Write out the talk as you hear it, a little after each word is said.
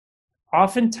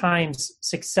oftentimes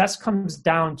success comes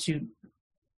down to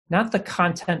not the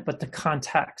content, but the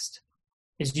context.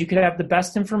 Is you could have the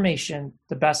best information,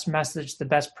 the best message, the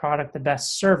best product, the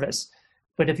best service.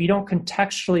 But if you don't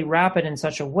contextually wrap it in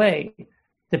such a way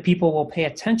that people will pay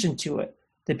attention to it,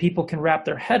 that people can wrap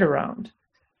their head around,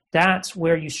 that's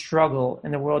where you struggle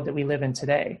in the world that we live in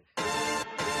today.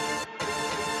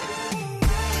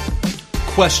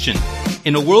 Question.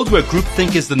 In a world where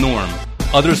groupthink is the norm,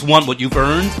 others want what you've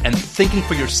earned, and thinking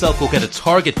for yourself will get a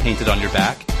target painted on your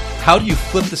back, how do you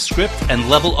flip the script and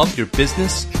level up your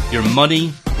business, your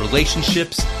money,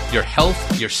 relationships, your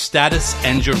health, your status,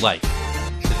 and your life?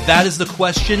 That is the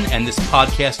question, and this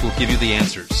podcast will give you the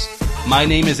answers. My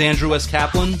name is Andrew S.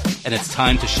 Kaplan, and it's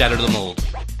time to shatter the mold.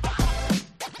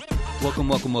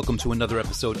 Welcome to another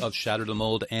episode of Shatter the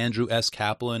Mold. Andrew S.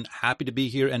 Kaplan, happy to be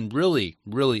here and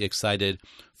really excited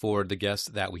for the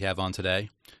guest that we have on today.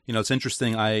 You know, it's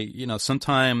interesting.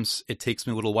 Sometimes it takes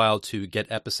me a little while to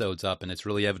get episodes up, and it's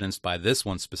really evidenced by this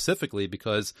one specifically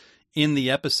because in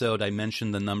the episode, I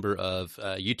mentioned the number of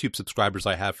YouTube subscribers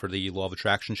I have for the Law of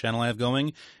Attraction channel I have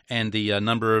going and the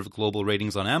number of global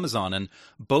ratings on Amazon, and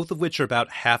both of which are about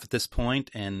half at this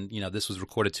point, and, this was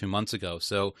recorded 2 months ago.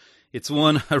 So it's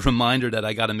a reminder that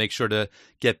I got to make sure to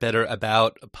get better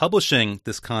about publishing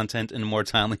this content in a more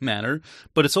timely manner.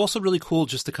 But it's also really cool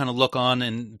just to kind of look on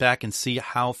and back and see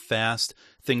how fast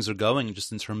things are going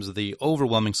just in terms of the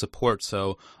overwhelming support.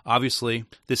 So obviously,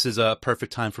 this is a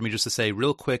perfect time for me just to say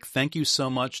real quick, thank you so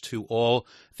much to all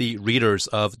the readers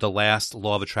of the last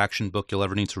Law of Attraction book you'll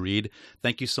ever need to read.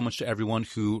 Thank you so much to everyone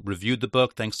who reviewed the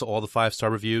book. Thanks to all the 5-star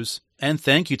reviews. And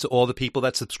thank you to all the people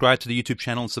that subscribe to the YouTube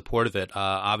channel in support of it.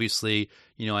 Obviously,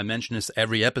 I mention this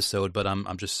every episode, but I'm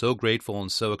just so grateful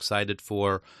and so excited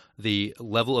for the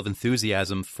level of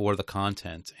enthusiasm for the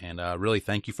content. And really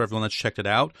thank you for everyone that's checked it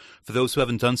out. For those who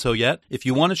haven't done so yet, if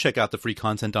you want to check out the free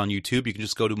content on YouTube, you can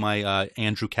just go to my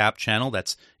Andrew Cap channel.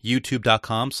 That's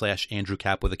youtube.com/Andrew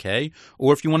Cap with a K.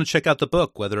 Or if you want to check out the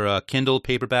book, whether Kindle,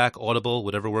 paperback, Audible,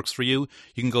 whatever works for you,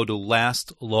 you can go to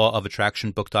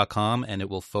lastlawofattractionbook.com and it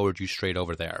will forward you straight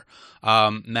over there.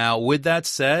 Now, with that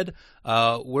said,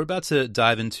 we're about to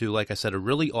dive into, like I said, a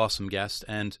really awesome guest.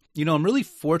 And, I'm really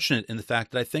fortunate in the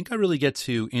fact that I think I really get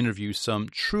to interview some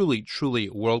truly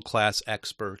world-class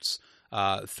experts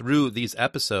through these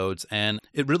episodes. And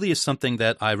it really is something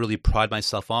that I really pride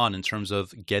myself on in terms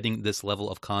of getting this level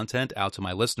of content out to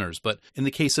my listeners. But in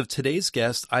the case of today's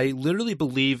guest, I literally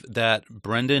believe that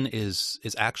Brendan is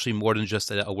actually more than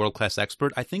just a world-class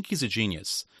expert. I think he's a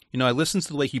genius. I listen to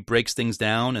the way he breaks things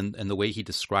down and the way he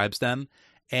describes them.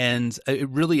 And it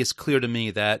really is clear to me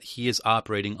that he is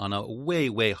operating on a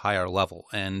way higher level.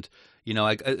 And,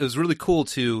 it was really cool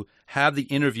to have the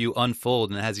interview unfold.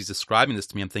 And as he's describing this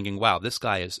to me, I'm thinking, wow, this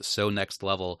guy is so next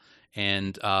level.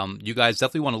 And you guys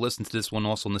definitely want to listen to this one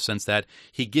also in the sense that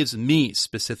he gives me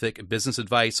specific business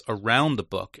advice around the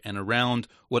book and around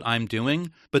what I'm doing.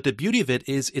 But the beauty of it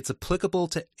is it's applicable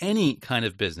to any kind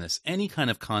of business, any kind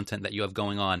of content that you have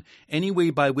going on, any way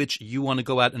by which you want to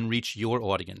go out and reach your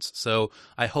audience. So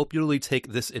I hope you really take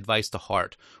this advice to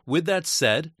heart. With that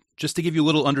said, just to give you a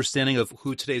little understanding of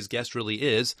who today's guest really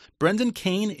is, Brendan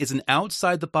Kane is an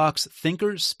outside-the-box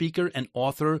thinker, speaker, and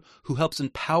author who helps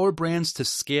empower brands to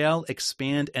scale,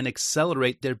 expand, and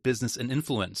accelerate their business and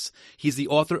influence. He's the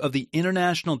author of the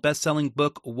international best-selling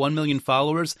book 1 Million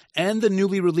Followers and the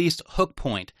newly released Hook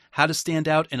Point, How to Stand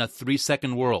Out in a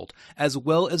 3-Second World, as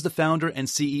well as the founder and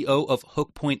CEO of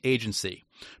Hook Point Agency.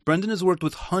 Brendan has worked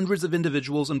with hundreds of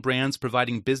individuals and brands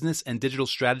providing business and digital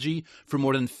strategy for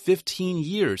more than 15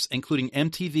 years, including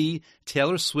MTV,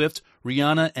 Taylor Swift,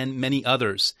 Rihanna, and many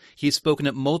others. He has spoken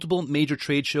at multiple major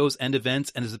trade shows and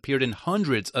events and has appeared in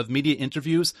hundreds of media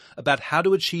interviews about how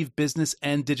to achieve business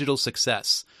and digital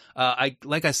success.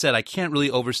 Like I said, I can't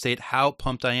really overstate how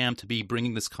pumped I am to be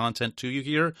bringing this content to you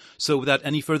here. So without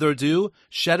any further ado,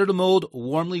 Shatter the Mold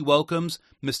warmly welcomes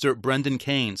Mr. Brendan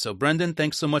Kane. So Brendan,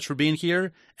 thanks so much for being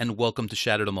here and welcome to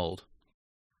Shatter the Mold.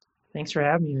 Thanks for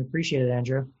having me. I appreciate it,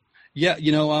 Andrew. Yeah,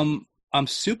 I'm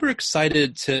super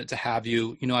excited to have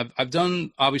you. I've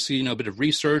done obviously, a bit of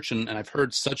research and I've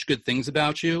heard such good things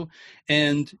about you.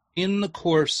 And in the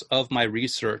course of my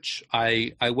research,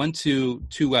 I went to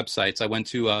 2 websites. I went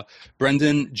to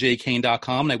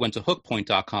brendanjkane.com and I went to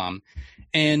hookpoint.com.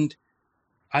 And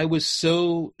I was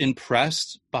so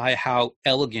impressed by how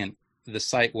elegant the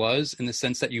site was in the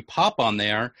sense that you pop on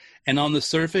there and on the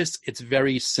surface, it's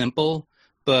very simple.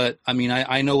 But I mean,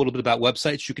 I know a little bit about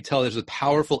websites. You could tell there's a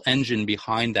powerful engine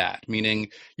behind that, meaning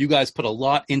you guys put a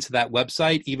lot into that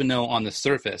website, even though on the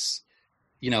surface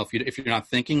if you're not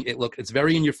thinking, it's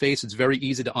very in your face. It's very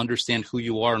easy to understand who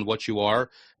you are and what you are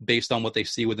based on what they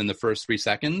see within the first 3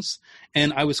 seconds.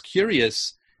 And I was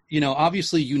curious,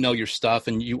 obviously, your stuff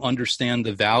and you understand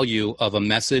the value of a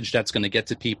message that's going to get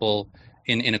to people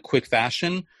in a quick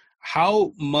fashion.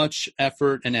 How much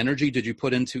effort and energy did you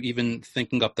put into even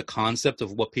thinking up the concept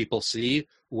of what people see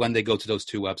when they go to those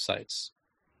 2 websites?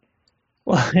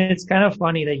 Well, it's kind of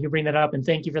funny that you bring that up, and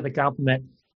thank you for the compliment.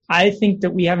 I think that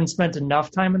we haven't spent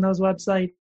enough time on those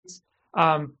websites.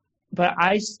 But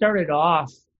I started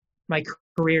off my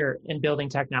career in building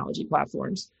technology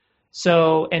platforms.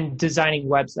 And designing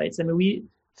websites. I mean,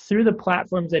 through the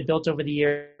platforms I built over the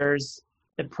years,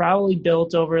 I probably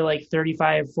built over like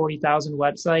 40,000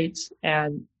 websites.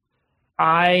 And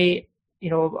a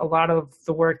lot of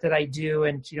the work that I do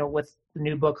and, with the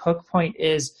new book, Hook Point,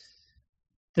 is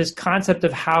this concept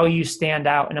of how you stand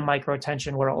out in a micro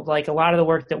attention world. Like, a lot of the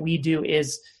work that we do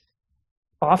is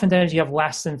oftentimes you have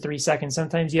less than 3 seconds.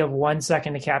 Sometimes you have 1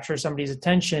 second to capture somebody's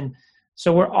attention.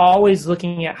 So we're always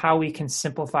looking at how we can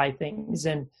simplify things.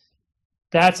 And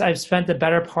I've spent the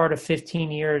better part of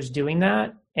 15 years doing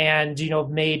that, and,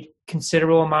 made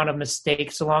considerable amount of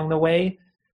mistakes along the way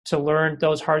to learn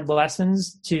those hard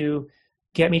lessons to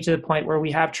get me to the point where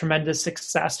we have tremendous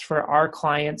success for our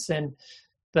clients and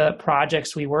the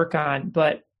projects we work on.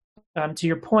 But to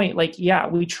your point,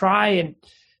 we try and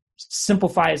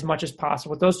simplify as much as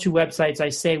possible. With those 2 websites, I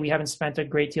say we haven't spent a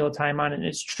great deal of time on it, and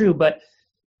it's true, but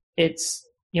it's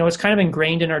kind of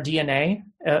ingrained in our DNA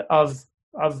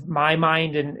of my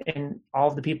mind and all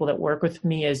of the people that work with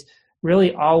me, is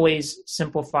really always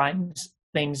simplifying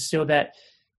things so that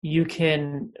you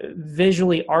can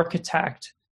visually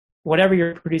architect whatever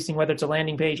you're producing, whether it's a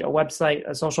landing page, a website,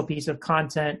 a social piece of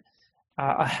content,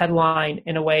 a headline,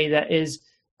 in a way that is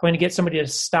going to get somebody to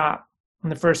stop in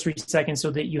the first 3 seconds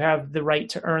so that you have the right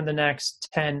to earn the next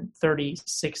 10, 30,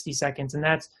 60 seconds. And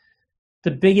that's the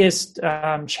biggest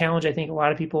challenge I think a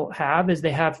lot of people have, is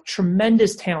they have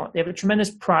tremendous talent. They have a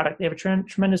tremendous product. They have a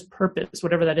tremendous purpose,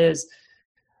 whatever that is,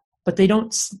 but they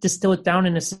don't distill it down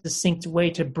in a succinct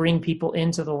way to bring people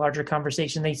into the larger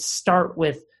conversation. They start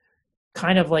with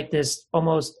kind of like this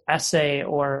almost essay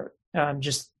or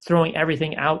just throwing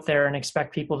everything out there and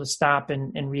expect people to stop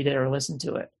and read it or listen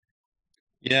to it.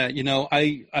 Yeah,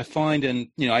 I find, and,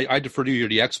 I defer to you, you're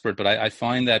the expert, but I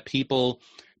find that people,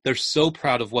 they're so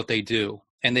proud of what they do,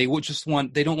 and they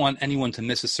don't want anyone to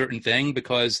miss a certain thing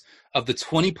because of the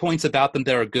 20 points about them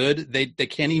that are good. They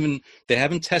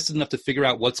haven't tested enough to figure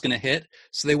out what's going to hit.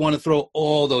 So they want to throw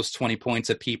all those 20 points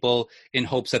at people in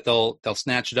hopes that they'll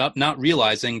snatch it up, not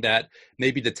realizing that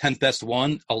maybe the 10th best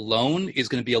one alone is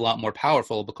going to be a lot more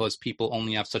powerful because people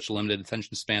only have such a limited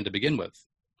attention span to begin with.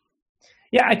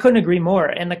 Yeah, I couldn't agree more.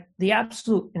 And the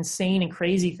absolute insane and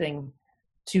crazy thing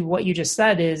to what you just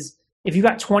said is, if you've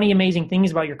got 20 amazing things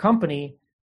about your company,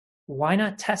 why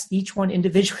not test each one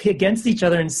individually against each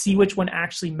other and see which one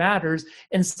actually matters,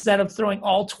 instead of throwing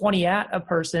all 20 at a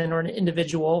person or an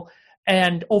individual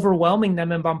and overwhelming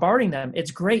them and bombarding them?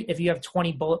 It's great if you have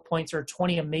 20 bullet points or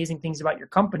 20 amazing things about your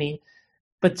company.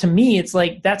 But to me, it's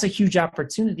like, that's a huge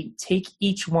opportunity. Take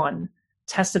each one,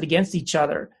 test it against each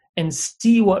other, and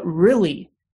see what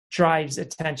really drives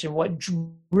attention, what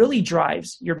really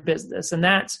drives your business. And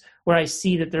that's where I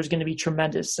see that there's going to be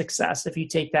tremendous success if you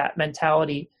take that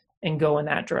mentality and go in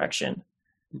that direction.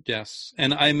 Yes.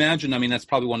 And I imagine, that's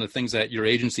probably one of the things that your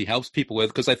agency helps people with,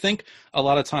 because I think a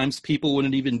lot of times people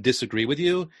wouldn't even disagree with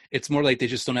you. It's more like they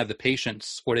just don't have the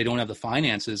patience, or they don't have the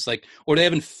finances, or they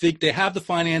have the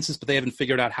finances, but they haven't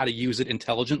figured out how to use it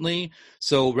intelligently.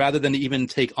 So rather than even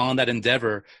take on that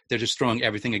endeavor, they're just throwing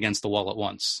everything against the wall at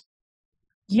once.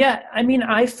 Yeah.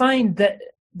 I find that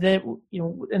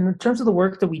in terms of the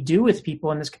work that we do with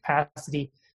people in this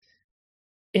capacity,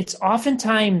 it's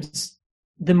oftentimes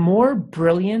the more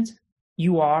brilliant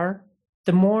you are,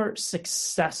 the more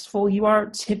successful you are,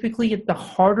 typically the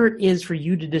harder it is for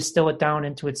you to distill it down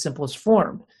into its simplest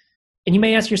form. And you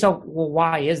may ask yourself, well,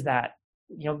 why is that?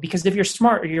 Because if you're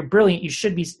smart or you're brilliant, you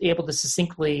should be able to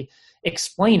succinctly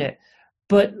explain it.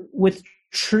 But with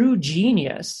true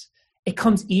genius, it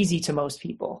comes easy to most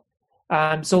people.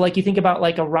 So you think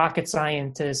about a rocket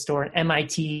scientist or an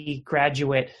MIT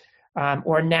graduate,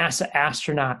 or a NASA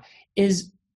astronaut,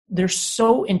 they're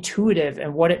so intuitive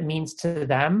in what it means to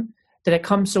them that it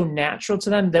comes so natural to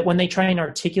them that when they try and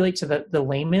articulate to the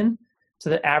layman, to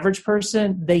the average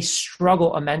person, they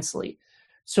struggle immensely.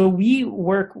 So we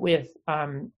work with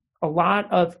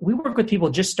we work with people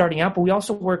just starting out, but we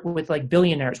also work with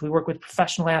billionaires. We work with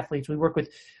professional athletes. We work with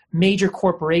major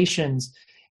corporations.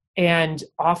 And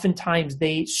oftentimes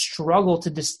they struggle to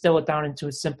distill it down into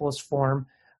its simplest form.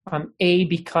 A,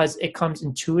 because it comes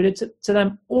intuitive to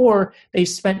them, or they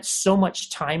spent so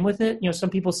much time with it. Some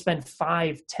people spend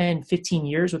 5, 10, 15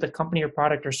 years with a company or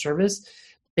product or service.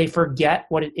 They forget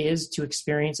what it is to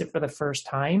experience it for the first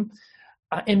time.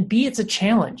 And B, it's a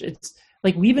challenge. It's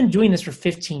like we've been doing this for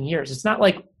 15 years. It's not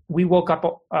like we woke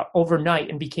up overnight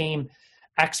and became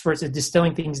experts at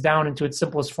distilling things down into its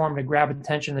simplest form to grab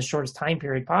attention in the shortest time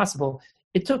period possible.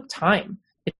 It took time.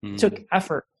 It took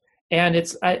effort. And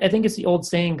I think it's the old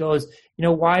saying goes,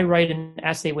 why write an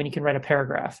essay when you can write a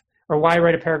paragraph? Or why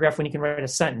write a paragraph when you can write a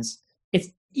sentence? It's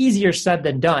easier said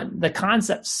than done. The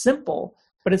concept's simple,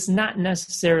 but it's not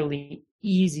necessarily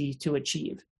easy to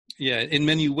achieve. Yeah, in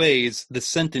many ways, the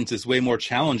sentence is way more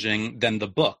challenging than the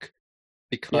book,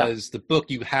 because the book,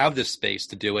 you have this space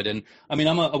to do it. And I mean,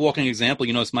 I'm a walking example.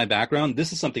 It's my background.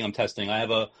 This is something I'm testing. I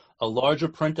have a larger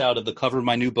printout of the cover of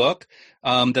my new book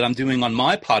that I'm doing on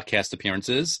my podcast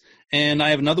appearances. And I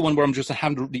have another one where I'm just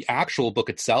having the actual book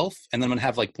itself. And then I'm going to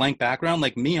have like blank background.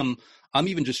 Like me, I'm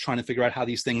even just trying to figure out how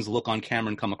these things look on camera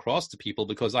and come across to people,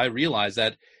 because I realize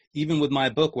that even with my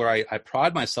book, where I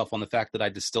pride myself on the fact that I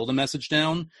distilled a message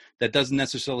down, that doesn't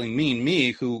necessarily mean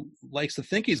me, who likes to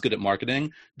think he's good at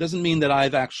marketing, doesn't mean that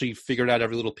I've actually figured out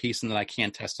every little piece and that I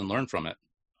can't test and learn from it.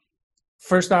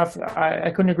 First off,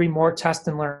 I couldn't agree more. Test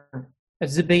and learn.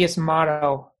 It's the biggest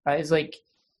motto. It's like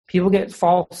people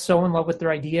fall so in love with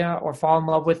their idea or fall in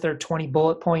love with their 20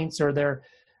 bullet points or their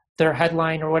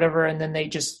headline or whatever, and then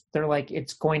they're like,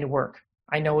 it's going to work.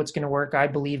 I know it's going to work. I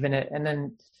believe in it. And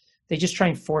then they just try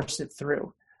and force it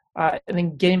through. And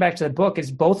then getting back to the book, is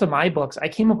both of my books, I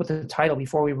came up with the title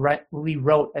before we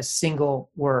wrote a single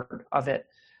word of it.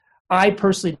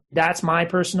 That's my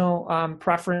personal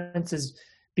preference, is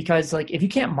because like, if you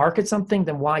can't market something,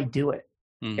 then why do it?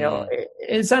 Mm-hmm.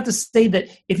 It's not to say that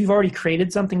if you've already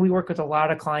created something. We work with a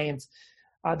lot of clients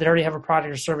that already have a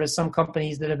product or service, some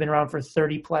companies that have been around for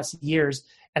 30 plus years,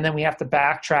 and then we have to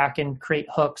backtrack and create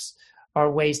hooks or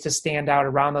ways to stand out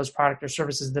around those product or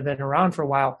services that have been around for a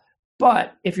while.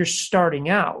 But if you're starting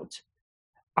out,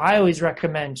 I always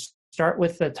recommend start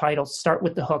with the title, start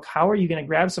with the hook. How are you going to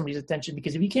grab somebody's attention?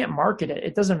 Because if you can't market it,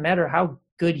 it doesn't matter how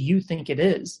good you think it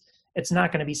is. It's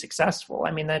not going to be successful.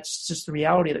 I mean, that's just the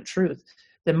reality of the truth.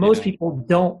 That most people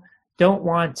don't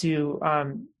want to.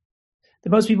 That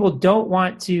most people don't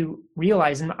want to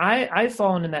realize, and I've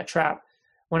fallen in that trap.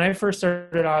 When I first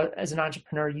started out as an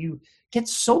entrepreneur, you get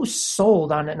so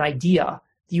sold on an idea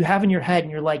that you have in your head,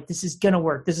 and you're like, this is going to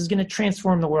work. This is going to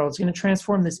transform the world. It's going to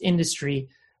transform this industry,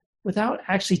 without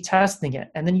actually testing it.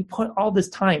 And then you put all this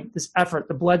time, this effort,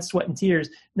 the blood, sweat, and tears,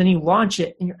 and then you launch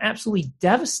it, and you're absolutely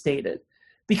devastated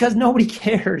because nobody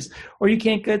cares, or you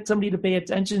can't get somebody to pay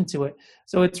attention to it.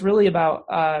 So it's really about,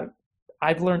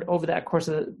 I've learned over that course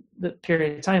of the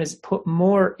period of time, is put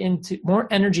more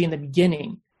energy in the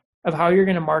beginning of how you're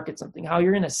going to market something, how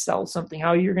you're going to sell something,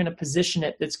 how you're going to position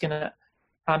it that's going to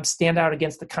stand out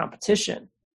against the competition.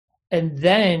 And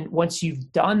then once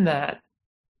you've done that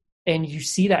and you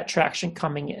see that traction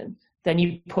coming in, then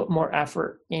you put more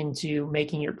effort into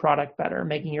making your product better,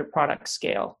 making your product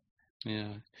scale. Yeah.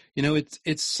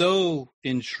 It's so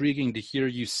intriguing to hear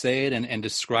you say it and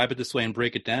describe it this way and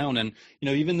break it down. And,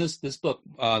 even this book,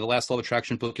 The Last Law of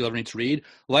Attraction book you'll ever need to read,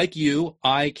 like you,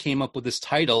 I came up with this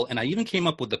title, and I even came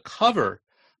up with the cover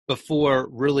before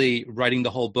really writing the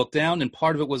whole book down. And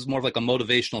part of it was more of like a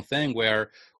motivational thing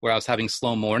where I was having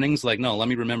slow mornings, like, no, let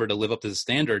me remember to live up to the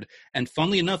standard. And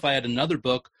funnily enough, I had another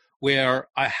book where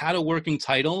I had a working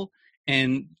title,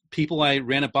 and people I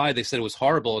ran it by, they said it was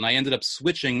horrible. And I ended up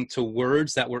switching to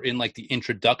words that were in like the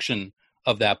introduction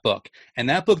of that book. And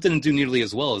that book didn't do nearly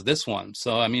as well as this one.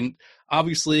 So, I mean,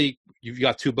 obviously you've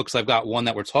got two books. I've got one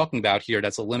that we're talking about here.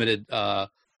 That's a limited,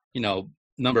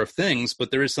 number of things, but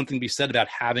there is something to be said about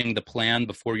having the plan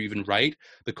before you even write,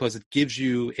 because it gives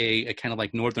you a kind of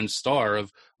like Northern Star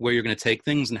of where you're going to take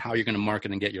things and how you're going to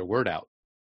market and get your word out.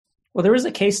 Well, there was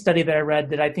a case study that I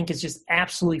read that I think is just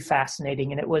absolutely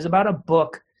fascinating. And it was about a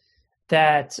book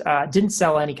that didn't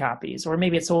sell any copies, or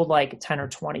maybe it sold like 10 or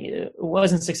 20. It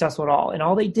wasn't successful at all. And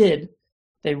all they did,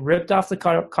 they ripped off the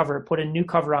cover, put a new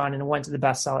cover on, and it went to the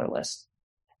bestseller list.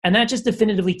 And that just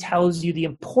definitively tells you the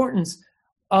importance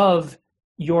of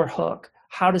your hook,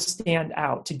 how to stand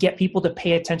out, to get people to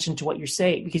pay attention to what you're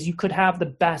saying, because you could have the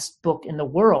best book in the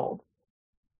world,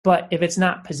 but if it's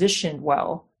not positioned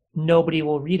well, nobody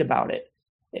will read about it.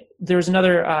 There's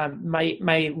another,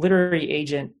 my literary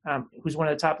agent, who's one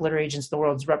of the top literary agents in the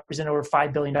world, has represented over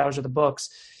 $5 billion worth of books.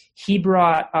 He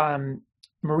brought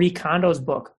Marie Kondo's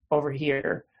book over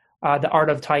here, The Art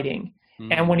of Tidying.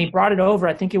 Mm-hmm. And when he brought it over,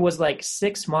 I think it was like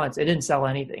 6 months. It didn't sell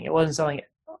anything. It wasn't selling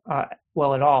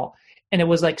well at all. And it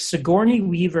was like Sigourney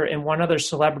Weaver and one other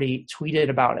celebrity tweeted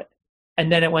about it.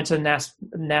 And then it went to the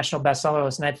national bestseller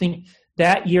list. And I think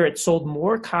that year it sold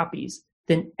more copies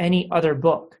than any other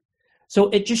book. So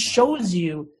it just shows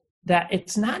you that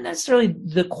it's not necessarily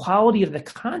the quality of the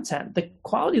content. The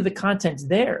quality of the content's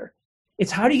there.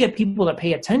 It's how do you get people to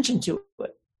pay attention to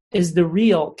it is the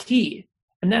real key.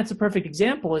 And that's a perfect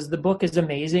example is the book is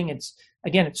amazing.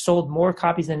 It sold more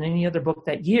copies than any other book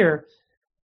that year.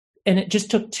 And it just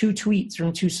took 2 tweets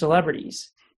from 2 celebrities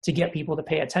to get people to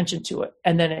pay attention to it.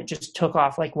 And then it just took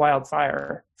off like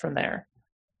wildfire from there.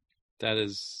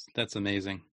 That's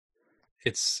amazing.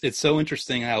 It's so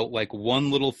interesting how like one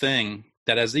little thing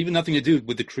that has even nothing to do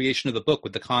with the creation of the book,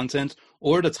 with the content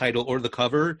or the title or the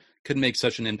cover could make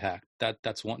such an impact.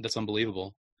 That's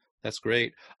unbelievable. That's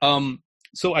great.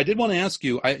 So I did want to ask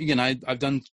you, I've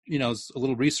done, a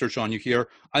little research on you here.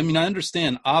 I mean, I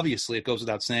understand, obviously it goes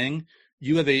without saying,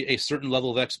 you have a certain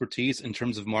level of expertise in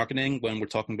terms of marketing when we're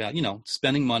talking about,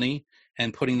 spending money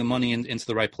and putting the money into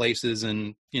the right places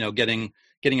and,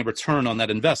 getting a return on that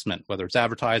investment, whether it's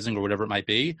advertising or whatever it might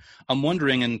be. I'm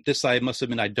wondering, and this I must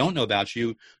admit I don't know about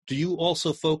you, do you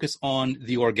also focus on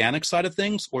the organic side of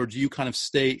things, or do you kind of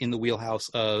stay in the wheelhouse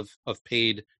of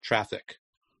paid traffic?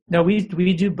 No, we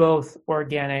do both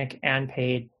organic and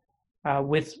paid.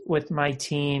 With my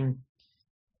team,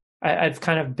 I've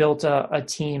kind of built a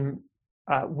team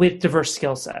with diverse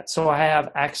skill sets. So I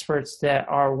have experts that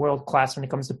are world-class when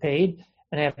it comes to paid,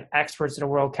 and I have experts that are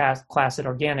world-class at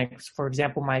organic. For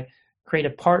example, my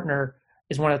creative partner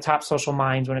is one of the top social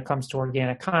minds when it comes to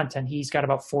organic content. He's got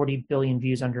about 40 billion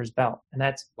views under his belt, and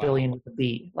that's billion with a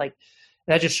B. Like,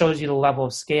 that just shows you the level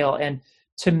of scale. And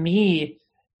to me,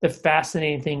 the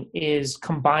fascinating thing is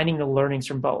combining the learnings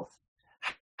from both.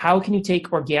 How can you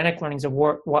take organic learnings of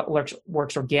what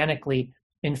works organically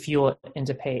and fuel it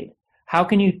into paid? How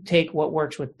can you take what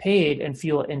works with paid and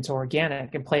fuel it into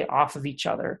organic and play off of each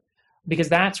other? Because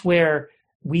that's where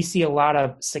we see a lot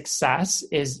of success,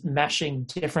 is meshing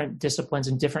different disciplines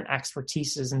and different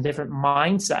expertises and different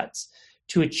mindsets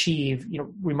to achieve,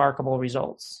 remarkable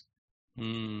results.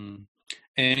 And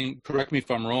correct me if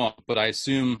I'm wrong, but I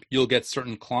assume you'll get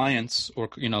certain clients or,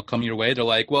 come your way. They're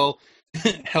like, well,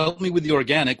 help me with the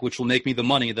organic, which will make me the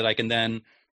money that I can then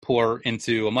pour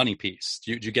into a money piece.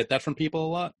 Do you get that from people a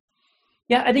lot?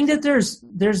 Yeah, I think that there's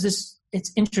this,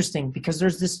 it's interesting because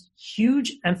there's this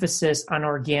huge emphasis on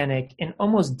organic and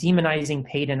almost demonizing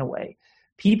paid in a way.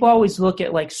 People always look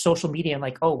at like social media and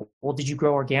like, oh, well, did you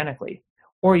grow organically?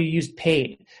 Or you used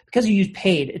paid. Because you use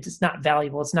paid, it's not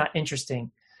valuable, it's not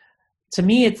interesting. To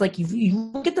me, it's like you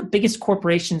look at the biggest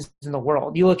corporations in the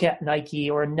world. You look at Nike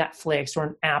or Netflix or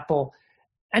an Apple,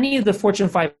 any of the Fortune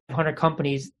 500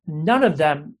 companies, none of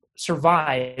them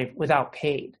survive without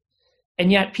paid. And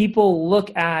yet people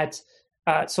look at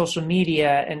social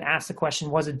media and ask the question,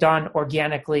 was it done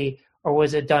organically or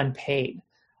was it done paid?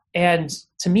 And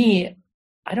to me,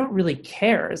 I don't really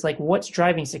care. It's like, what's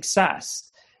driving success?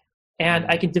 And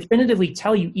I can definitively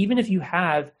tell you, even if you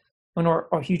have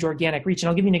a huge organic reach, and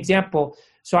I'll give you an example.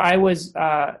 So I was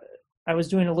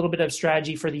doing a little bit of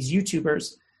strategy for these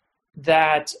YouTubers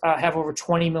that have over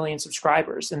 20 million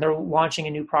subscribers, and they're launching a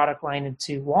new product line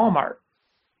into Walmart.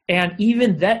 And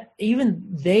even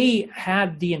they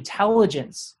had the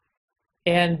intelligence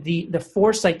and the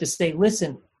foresight to say,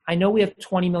 listen, I know we have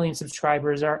 20 million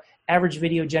subscribers. Our average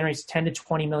video generates 10 to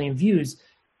 20 million views,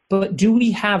 but do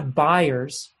we have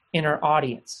buyers in our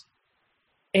audience?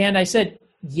 And I said,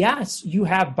 yes, you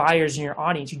have buyers in your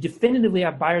audience. You definitively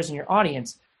have buyers in your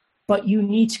audience, but you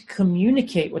need to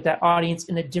communicate with that audience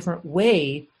in a different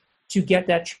way to get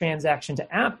that transaction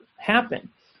to happen.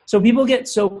 So people get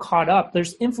so caught up.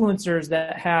 There's influencers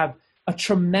that have a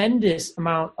tremendous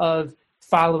amount of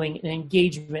following and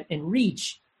engagement and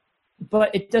reach,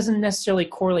 but it doesn't necessarily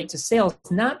correlate to sales,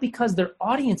 not because their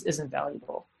audience isn't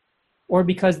valuable or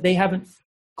because they haven't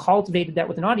cultivated that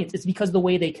with an audience. It's because the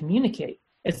way they communicate.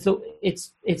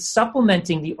 It's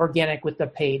supplementing the organic with the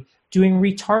paid, doing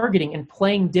retargeting and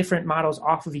playing different models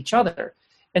off of each other.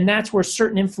 And that's where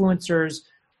certain influencers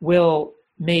will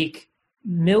make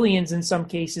millions, in some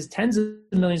cases, tens of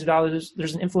millions of dollars.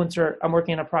 There's an influencer I'm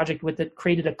working on a project with that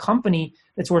created a company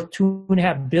that's worth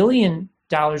 $2.5 billion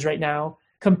right now,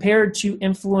 compared to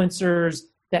influencers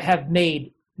that have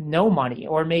made no money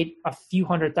or made a few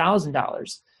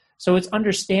 $100,000. So it's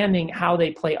understanding how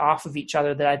they play off of each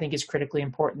other that I think is critically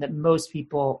important, that most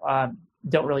people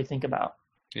don't really think about.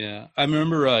 Yeah, I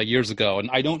remember years ago, and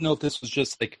I don't know if this was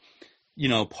just like,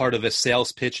 part of a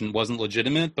sales pitch and wasn't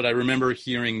legitimate, but I remember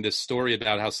hearing this story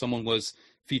about how someone was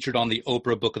featured on the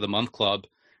Oprah Book of the Month Club,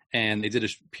 and they did an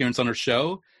appearance on her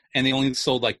show, and they only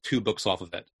sold like 2 books off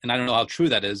of it. And I don't know how true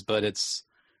that is, but it's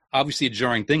obviously a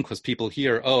jarring thing because people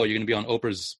hear, oh, you're going to be on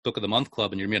Oprah's Book of the Month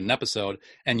Club and you're going to be an episode,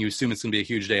 and you assume it's going to be a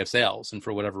huge day of sales. And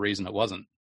for whatever reason, it wasn't.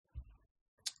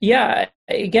 Yeah.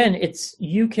 Again,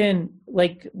 you can,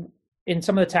 like, in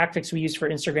some of the tactics we use for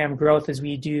Instagram growth is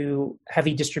we do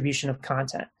heavy distribution of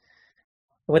content.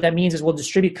 What that means is we'll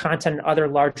distribute content in other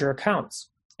larger accounts.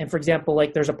 And for example,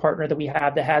 like there's a partner that we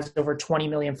have that has over 20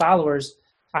 million followers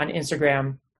on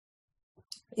Instagram.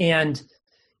 And,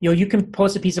 you can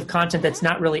post a piece of content that's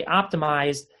not really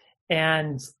optimized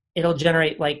and it'll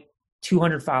generate like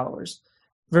 200 followers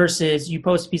versus you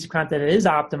post a piece of content that is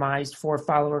optimized for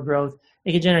follower growth.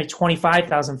 It can generate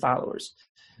 25,000 followers.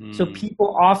 So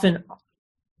people often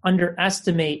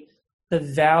underestimate the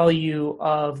value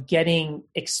of getting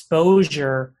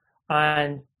exposure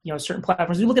on, certain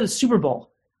platforms. We look at a Super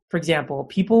Bowl, for example.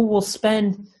 People will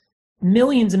spend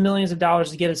millions and millions of dollars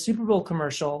to get a Super Bowl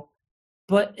commercial,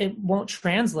 but it won't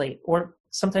translate, or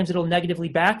sometimes it'll negatively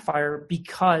backfire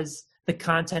because the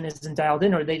content isn't dialed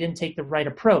in or they didn't take the right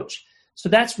approach. So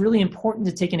that's really important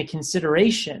to take into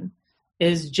consideration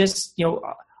is just,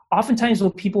 oftentimes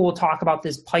people will talk about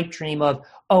this pipe dream of,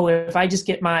 oh, if I just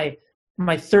get my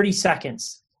 30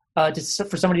 seconds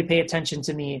for somebody to pay attention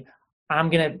to me, I'm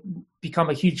going to become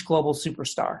a huge global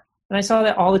superstar. And I saw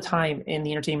that all the time in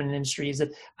the entertainment industry is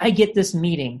that I get this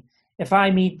meeting. If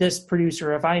I meet this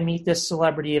producer, if I meet this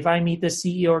celebrity, if I meet this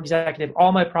CEO or executive,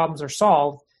 all my problems are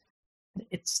solved.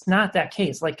 It's not that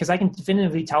case. Like, because I can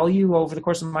definitively tell you over the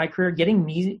course of my career, getting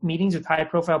meetings with high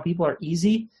profile people are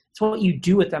easy. It's what you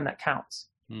do with them that counts.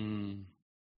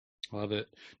 Love it.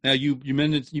 Now you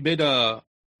made a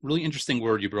really interesting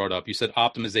word you brought up. You said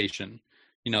optimization.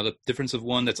 The difference of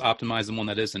one that's optimized and one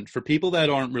that isn't. For people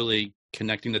that aren't really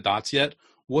connecting the dots yet,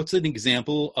 what's an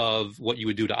example of what you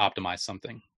would do to optimize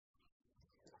something?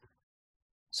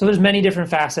 So there's many different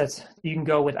facets you can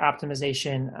go with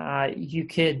optimization.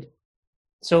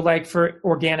 Like for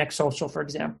organic social, for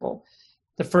example,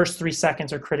 the first 3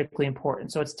 seconds are critically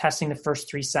important. So it's testing the first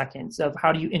 3 seconds of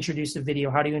how do you introduce a video?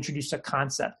 How do you introduce a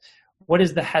concept? What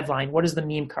is the headline? What is the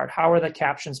meme card? How are the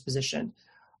captions positioned?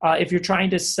 If you're trying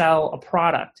to sell a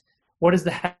product, what is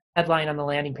the headline on the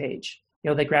landing page?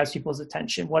 That grabs people's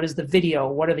attention. What is the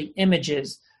video? What are the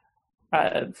images?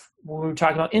 When we're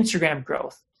talking about Instagram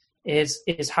growth,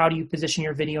 is how do you position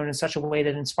your video in such a way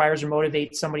that inspires or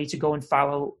motivates somebody to go and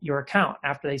follow your account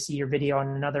after they see your video on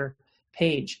another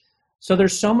page. So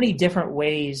there's so many different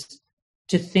ways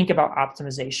to think about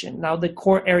optimization. Now, the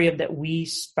core area that we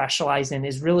specialize in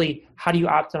is really how do you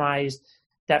optimize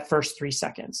that first 3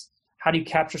 seconds? How do you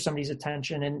capture somebody's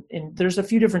attention? And there's a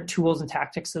few different tools and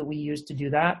tactics that we use to do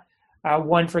that.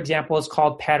 One, for example, is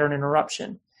called pattern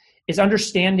interruption. Is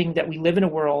understanding that we live in a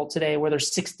world today where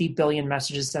there's 60 billion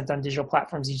messages sent on digital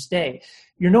platforms each day.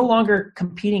 You're no longer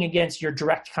competing against your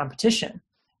direct competition.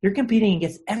 You're competing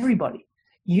against everybody.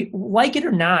 You like it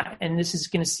or not, and this is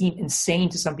going to seem insane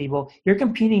to some people, you're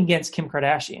competing against Kim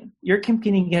Kardashian. You're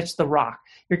competing against The Rock.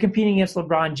 You're competing against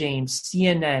LeBron James,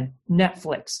 CNN,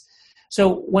 Netflix. So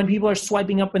when people are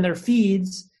swiping up in their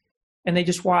feeds and they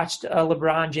just watched a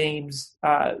LeBron James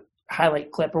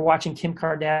highlight clip or watching Kim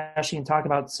Kardashian talk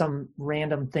about some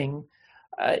random thing,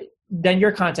 then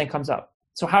your content comes up.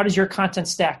 So how does your content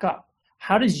stack up?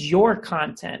 How does your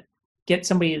content get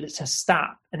somebody to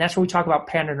stop? And that's where we talk about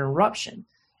pattern interruption,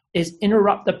 is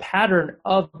interrupt the pattern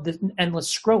of the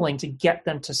endless scrolling to get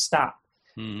them to stop.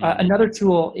 Another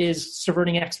tool is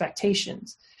subverting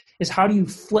expectations, is how do you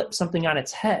flip something on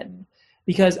its head?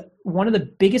 Because one of the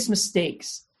biggest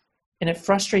mistakes, and it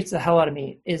frustrates the hell out of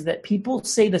me, is that people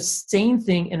say the same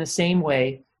thing in the same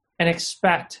way and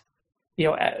expect,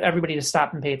 everybody to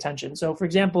stop and pay attention. So for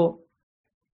example,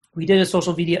 we did a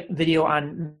social video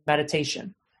on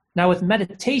meditation. Now with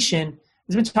meditation,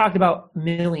 it's been talked about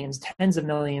millions, tens of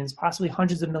millions, possibly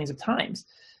hundreds of millions of times.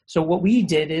 So what we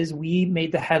did is we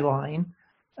made the headline,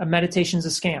 meditation's a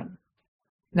scam.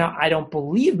 Now, I don't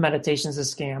believe meditation's a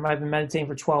scam. I've been meditating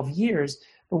for 12 years,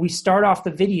 but we start off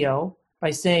the video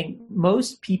by saying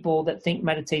most people that think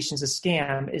meditation's a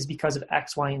scam is because of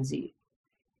X, Y, and Z.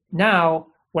 Now,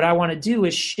 what I want to do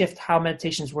is shift how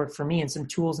meditations work for me and some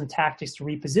tools and tactics to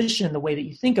reposition the way that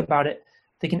you think about it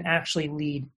that can actually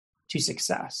lead to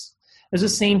success. There's the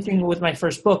same thing with my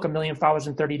first book, 1 Million Followers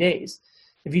in 30 Days.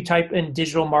 If you type in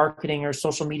digital marketing or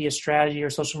social media strategy or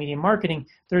social media marketing,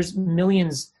 there's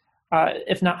millions,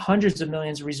 if not hundreds of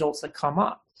millions of results that come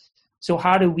up. So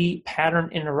how do we pattern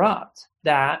interrupt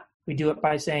that? We do it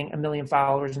by saying 1 million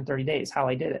followers in 30 days, how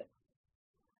I did it.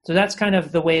 So that's kind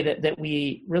of the way that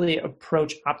we really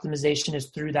approach optimization, is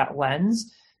through that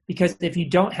lens, because if you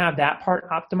don't have that part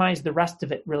optimized, the rest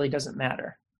of it really doesn't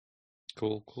matter.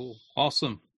 Cool.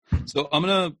 Awesome. So I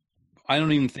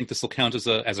don't even think this will count as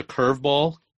a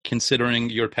curveball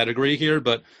considering your pedigree here,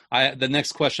 but the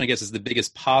next question, I guess, is the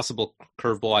biggest possible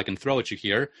curveball I can throw at you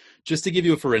here, just to give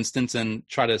you a for instance and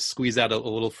try to squeeze out a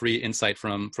little free insight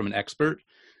from an expert.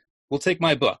 We'll take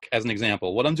my book as an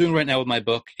example. What I'm doing right now with my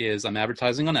book is I'm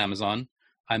advertising on Amazon,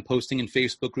 I'm posting in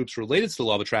Facebook groups related to the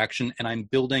law of attraction, and I'm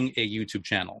building a YouTube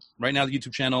channel. Right now, the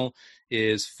YouTube channel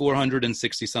is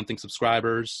 460 something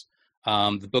subscribers.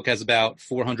 The book has about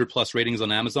 400 plus ratings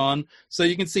on Amazon. So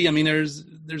you can see, I mean, there's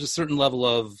a certain level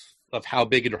of how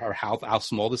big it or how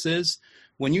small this is.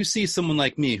 When you see someone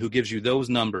like me who gives you those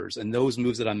numbers and those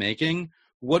moves that I'm making,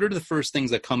 what are the first things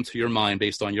that come to your mind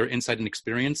based on your insight and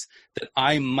experience that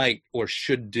I might or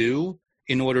should do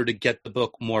in order to get the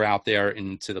book more out there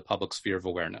into the public sphere of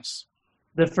awareness?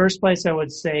 The first place I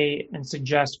would say and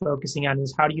suggest focusing on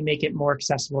is how do you make it more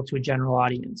accessible to a general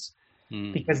audience?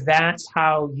 Because that's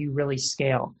how you really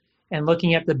scale. And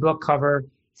looking at the book cover,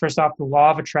 first off, the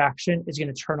law of attraction is going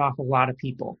to turn off a lot of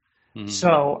people.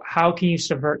 So how can you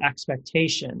subvert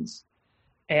expectations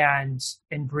and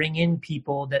bring in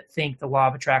people that think the law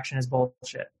of attraction is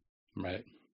bullshit? Right.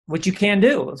 Which you can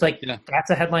do. It's like, that's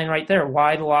a headline right there.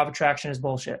 Why the law of attraction is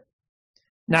bullshit.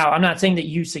 Now, I'm not saying that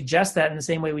you suggest that in the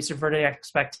same way we subverted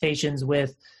expectations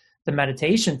with the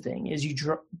meditation thing, is you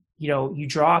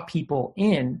draw people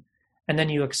in and then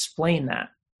you explain that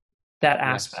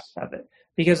aspect of it.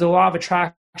 Because the law of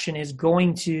attraction is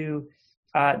going to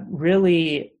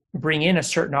really bring in a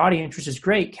certain audience, which is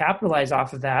great, capitalize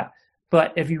off of that.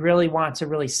 But if you really want to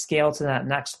really scale to that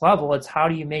next level, it's how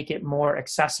do you make it more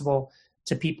accessible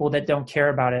to people that don't care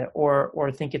about it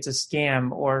or think it's a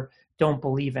scam or don't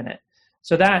believe in it.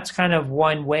 So that's kind of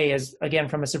one way, is again,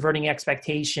 from a subverting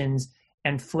expectations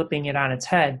and flipping it on its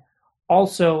head.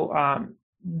 Also,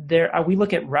 we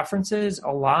look at references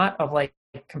a lot, of like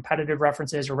competitive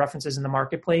references or references in the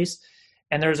marketplace.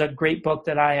 And there's a great book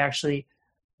that I actually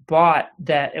bought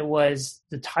that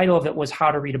the title of it was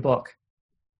How to Read a Book,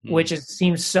 which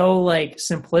seems so like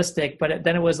simplistic, but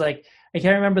then it was like, I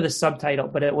can't remember the subtitle,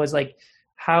 but it was like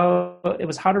how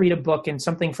to read a book and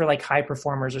something for like high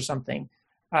performers or something.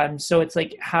 So it's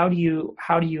like, how do you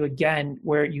again,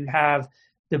 where you have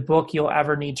the book you'll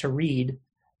ever need to read,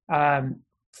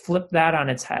 flip that on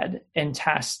its head and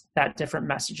test that different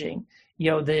messaging,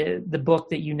 the book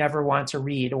that you never want to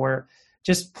read, or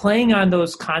just playing on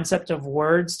those concept of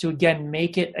words to, again,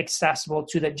 make it accessible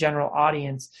to the general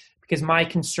audience. Because my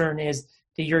concern is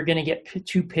that you're going to get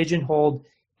too pigeonholed.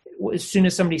 As soon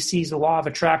as somebody sees the law of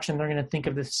attraction, they're going to think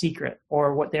of The Secret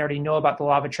or what they already know about the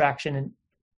law of attraction. And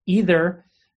either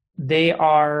they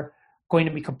are going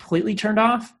to be completely turned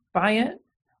off by it,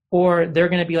 or they're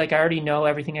going to be like, I already know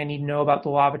everything I need to know about the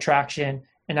law of attraction,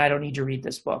 and I don't need to read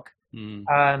this book.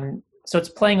 So it's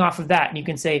playing off of that. And you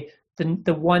can say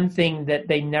the one thing that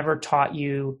they never taught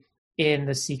you in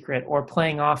The Secret, or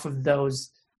playing off of those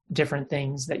different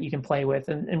things that you can play with,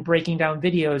 and breaking down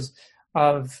videos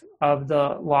of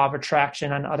the law of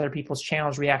attraction on other people's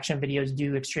channels. Reaction videos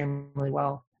do extremely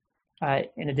well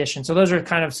in addition. So those are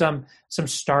kind of some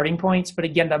starting points. But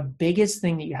again, the biggest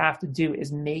thing that you have to do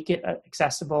is make it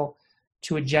accessible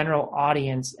to a general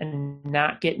audience and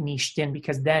not get niched in,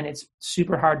 because then it's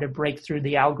super hard to break through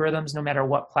the algorithms no matter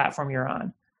what platform you're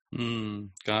on.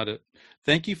 Got it.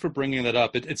 Thank you for bringing that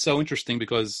up. It's so interesting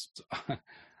because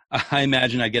I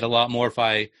imagine I get a lot more if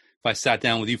I sat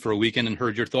down with you for a weekend and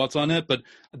heard your thoughts on it. But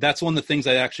that's one of the things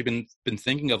I've actually been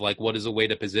thinking of, like, what is a way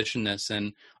to position this?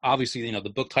 And obviously, the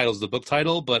book title is the book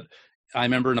title, but I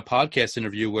remember in a podcast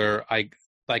interview where I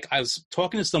was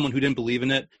talking to someone who didn't believe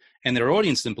in it and their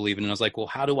audience didn't believe in it. And I was like, well,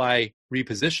 how do I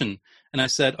reposition? And I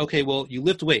said, okay, well, you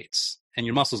lift weights and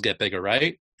your muscles get bigger,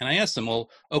 right? And I asked them,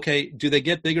 well, okay, do they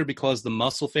get bigger because the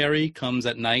muscle fairy comes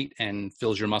at night and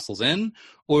fills your muscles in?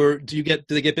 Or do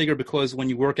they get bigger because when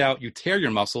you work out, you tear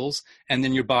your muscles and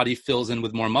then your body fills in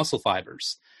with more muscle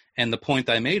fibers? And the point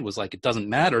I made was like, it doesn't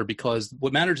matter, because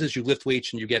what matters is you lift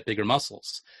weights and you get bigger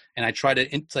muscles. And I try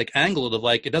to angle it of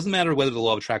like, it doesn't matter whether the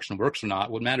law of attraction works or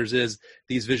not. What matters is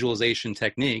these visualization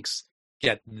techniques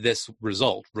get this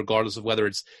result, regardless of whether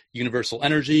it's universal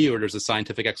energy or there's a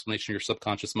scientific explanation in your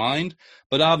subconscious mind.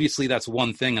 But obviously that's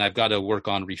one thing, and I've got to work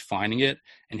on refining it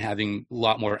and having a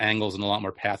lot more angles and a lot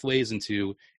more pathways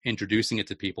into introducing it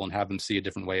to people and have them see a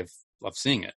different way of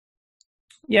seeing it.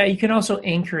 Yeah, you can also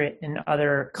anchor it in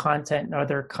other content and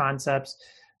other concepts.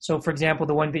 So for example,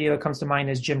 the one video that comes to mind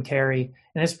is Jim Carrey,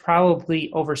 and it's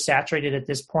probably oversaturated at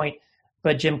this point,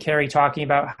 but Jim Carrey talking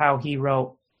about how he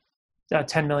wrote a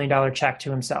 $10 million check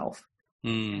to himself.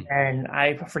 Mm. And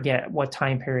I forget what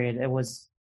time period it was.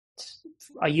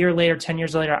 A year later, 10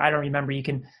 years later, I don't remember. You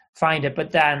can find it.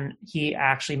 But then he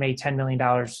actually made $10 million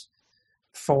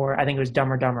for, I think it was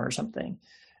Dumb or Dumber or something.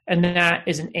 And that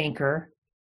is an anchor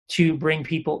to bring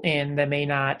people in that may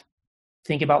not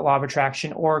think about law of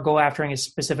attraction or go after a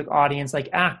specific audience like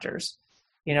actors.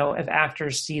 You know, if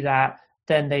actors see that,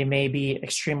 then they may be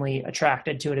extremely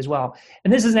attracted to it as well.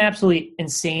 And this is an absolutely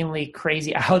insanely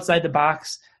crazy outside the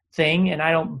box thing. And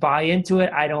I don't buy into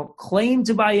it. I don't claim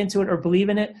to buy into it or believe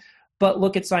in it, but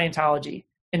look at Scientology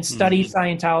and study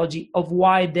Scientology of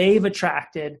why they've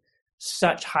attracted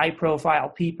such high profile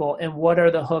people and what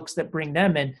are the hooks that bring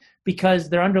them in, because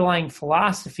their underlying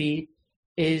philosophy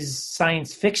is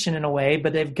science fiction in a way,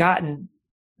 but they've gotten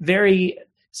very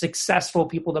successful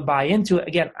people to buy into it.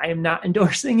 Again, I am not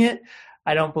endorsing it.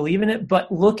 I don't believe in it,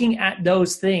 but looking at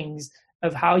those things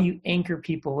of how you anchor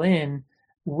people in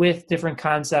with different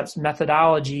concepts,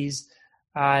 methodologies,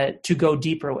 to go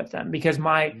deeper with them. Because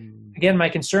my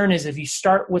concern is if you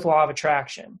start with law of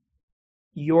attraction,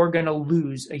 you're going to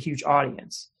lose a huge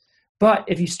audience. But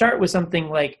if you start with something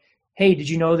like, hey, did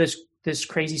you know this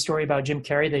crazy story about Jim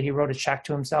Carrey that he wrote a check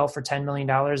to himself for $10 million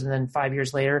and then 5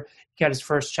 years later he got his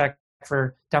first check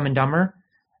for Dumb and Dumber?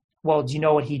 Well, do you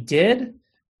know what he did?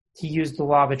 He used the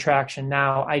law of attraction.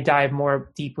 Now I dive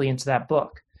more deeply into that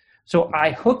book. So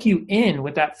I hook you in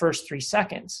with that first 3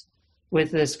 seconds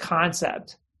with this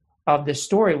concept of the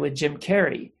story with Jim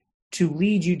Carrey to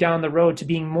lead you down the road to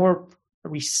being more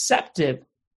receptive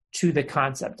to the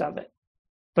concept of it.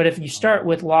 But if you start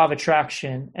with law of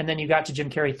attraction and then you got to Jim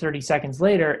Carrey 30 seconds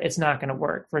later, it's not going to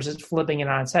work versus flipping it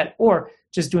on its head or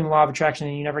just doing law of attraction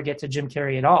and you never get to Jim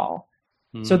Carrey at all.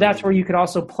 So that's where you could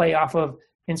also play off of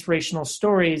inspirational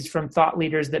stories from thought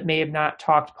leaders that may have not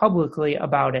talked publicly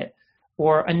about it,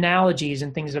 or analogies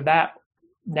and things of that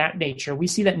nature. We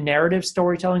see that narrative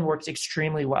storytelling works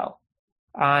extremely well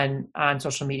on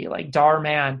social media. Like Dhar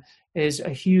Mann is a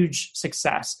huge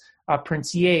success.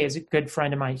 Prince Ye is a good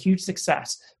friend of mine, huge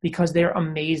success because they're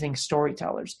amazing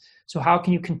storytellers. So how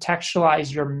can you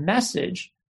contextualize your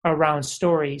message around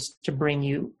stories to bring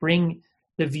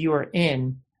the viewer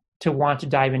in to want to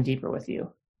dive in deeper with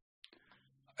you?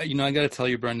 You know, I got to tell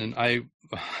you, Brendan,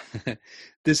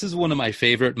 this is one of my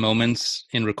favorite moments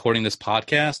in recording this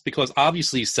podcast because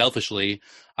obviously, selfishly,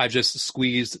 I've just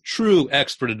squeezed true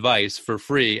expert advice for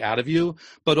free out of you.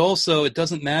 But also, it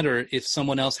doesn't matter if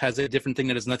someone else has a different thing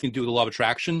that has nothing to do with the law of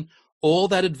attraction. All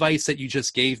that advice that you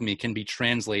just gave me can be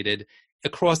translated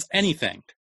across anything,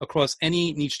 across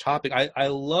any niche topic. I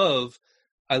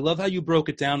love how you broke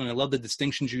it down, and I love the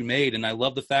distinctions you made, and I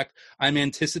love the fact I'm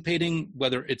anticipating,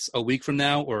 whether it's a week from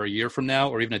now or a year from now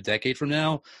or even a decade from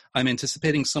now, I'm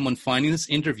anticipating someone finding this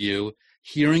interview,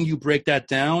 hearing you break that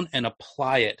down, and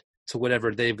apply it to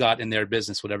whatever they've got in their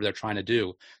business, whatever they're trying to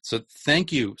do. So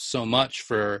thank you so much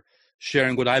for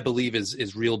sharing what I believe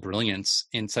is real brilliance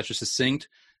in such a succinct,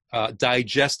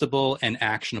 digestible, and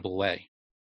actionable way.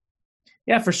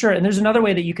 Yeah, for sure. And there's another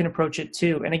way that you can approach it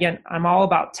too. And again, I'm all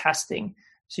about testing.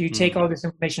 So you take all this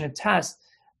information and test,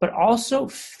 but also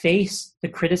face the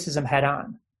criticism head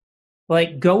on.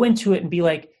 Like go into it and be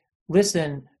like,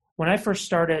 listen, when I first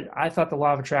started, I thought the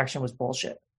law of attraction was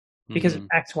bullshit because of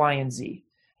X, Y, and Z.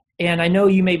 And I know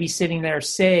you may be sitting there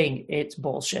saying it's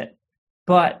bullshit,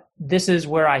 but this is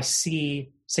where I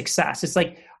see success. It's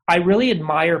like, I really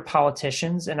admire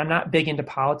politicians, and I'm not big into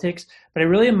politics, but I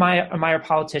really admire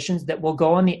politicians that will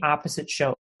go on the opposite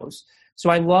shows. So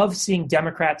I love seeing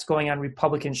Democrats going on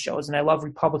Republican shows, and I love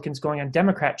Republicans going on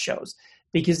Democrat shows,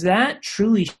 because that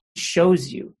truly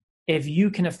shows you if you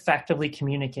can effectively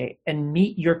communicate and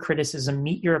meet your criticism,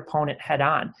 meet your opponent head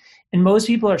on. And most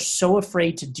people are so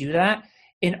afraid to do that.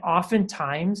 And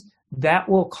oftentimes that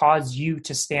will cause you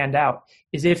to stand out.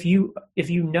 Is if you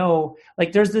know,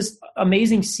 like there's this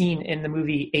amazing scene in the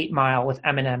movie 8 Mile with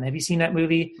Eminem. Have you seen that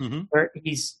movie? Where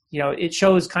he's, it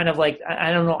shows kind of like,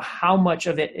 I don't know how much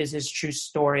of it is his true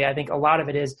story. I think a lot of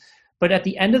it is. But at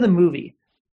the end of the movie,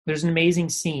 there's an amazing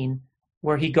scene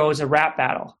where he goes a rap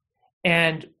battle.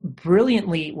 And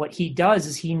brilliantly, what he does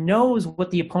is he knows what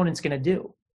the opponent's going to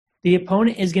do. The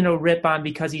opponent is going to rip on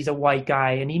because he's a white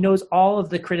guy, and he knows all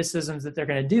of the criticisms that they're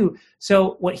going to do.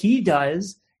 So what he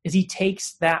does is he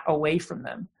takes that away from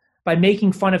them by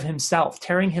making fun of himself,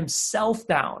 tearing himself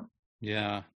down.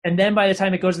 Yeah. And then by the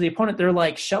time it goes to the opponent, they're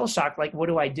like shell-shocked, like, what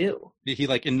do I do? He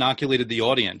like inoculated the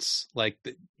audience.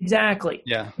 Exactly.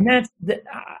 Yeah. And that's,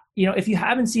 if you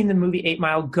haven't seen the movie 8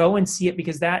 Mile, go and see it,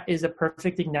 because that is a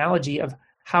perfect analogy of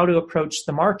how to approach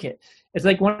the market. It's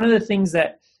like one of the things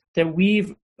that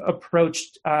we've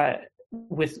approached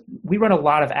we run a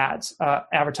lot of ads,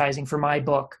 advertising for my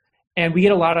book. and we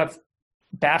get a lot of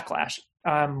backlash.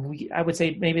 I would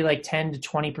say maybe like 10 to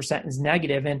 20% is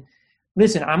negative. And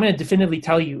listen, I'm going to definitively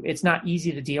tell you, it's not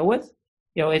easy to deal with.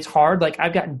 It's hard. Like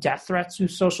I've gotten death threats through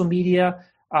social media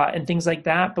and things like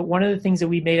that. But one of the things that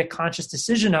we made a conscious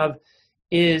decision of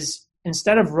is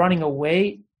instead of running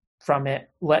away from it,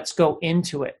 let's go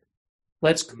into it.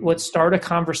 Let's start a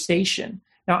conversation.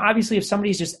 Now, obviously, if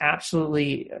somebody's just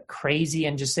absolutely crazy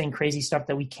and just saying crazy stuff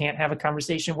that we can't have a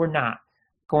conversation, we're not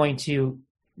going to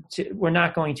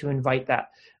invite that.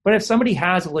 But if somebody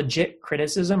has a legit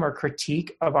criticism or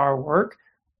critique of our work,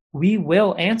 we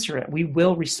will answer it. We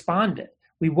will respond it.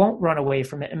 We won't run away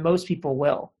from it, and most people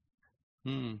will.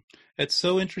 It's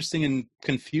so interesting and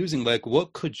confusing. Like,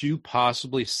 what could you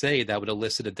possibly say that would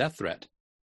elicit a death threat?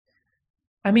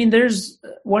 I mean, there's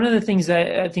one of the things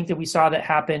that I think that we saw that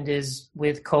happened is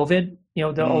with COVID, a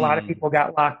lot of people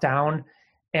got locked down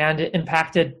and it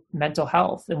impacted mental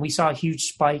health. And we saw a huge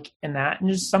spike in that. And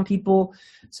just some people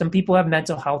have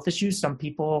mental health issues. Some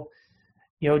people,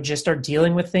 just are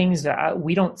dealing with things that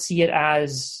we don't see it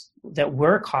as that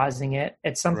we're causing it.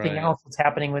 It's something else that's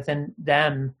happening within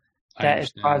them that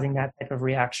is causing that type of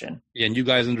reaction. Yeah, and you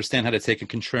guys understand how to take a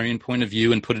contrarian point of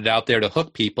view and put it out there to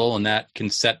hook people, and that can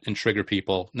set and trigger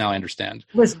people. Now I understand.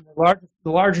 Listen, the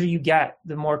larger you get,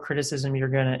 the more criticism you're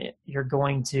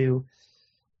going to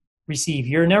receive.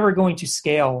 You're never going to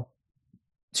scale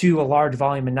to a large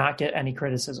volume and not get any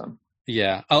criticism.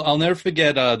 Yeah, I'll never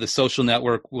forget The Social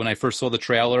Network when I first saw the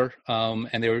trailer,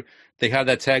 and they had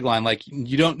that tagline like,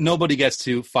 nobody gets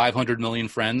to 500 million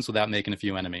friends without making a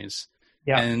few enemies.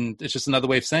 Yeah. And it's just another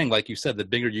way of saying, like you said, the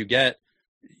bigger you get,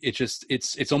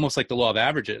 it's almost like the law of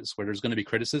averages where there's going to be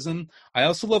criticism. I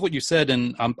also love what you said,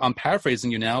 and I'm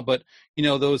paraphrasing you now, but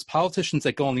those politicians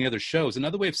that go on the other shows,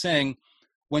 another way of saying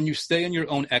when you stay in your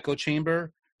own echo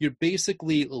chamber, you're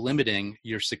basically limiting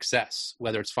your success,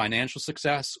 whether it's financial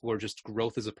success or just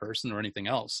growth as a person or anything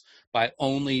else, by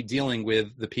only dealing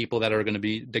with the people that are they're going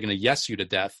to yes you to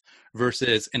death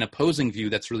versus an opposing view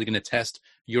that's really going to test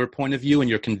your point of view and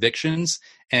your convictions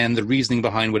and the reasoning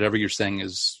behind whatever you're saying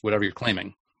is whatever you're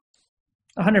claiming.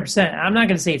 100%. I'm not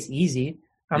going to say it's easy.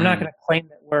 I'm not going to claim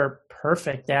that we're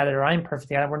perfect at it or I'm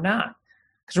perfect at it. We're not,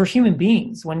 because we're human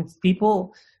beings. When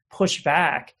people push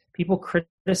back, people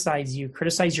criticize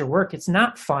your work, it's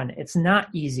not fun. It's not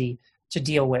easy to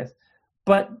deal with.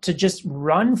 But to just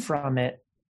run from it,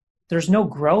 there's no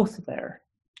growth there.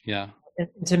 Yeah. And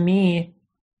to me,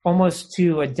 almost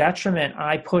to a detriment,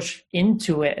 I push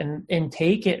into it and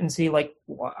take it and see, like,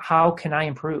 how can I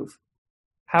improve?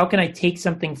 How can I take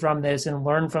something from this and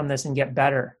learn from this and get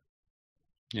better?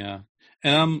 Yeah.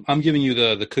 And I'm giving you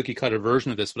the cookie cutter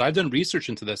version of this, but I've done research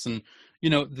into this. And,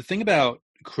 the thing about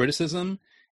criticism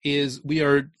is we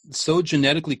are so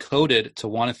genetically coded to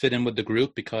want to fit in with the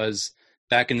group, because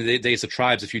back in the days of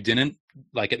tribes, if you didn't,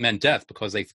 like, it meant death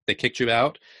because they kicked you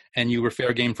out and you were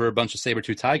fair game for a bunch of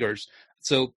saber-tooth tigers.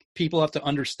 So people have to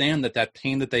understand that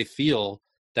pain that they feel,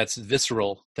 that's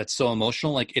visceral, that's so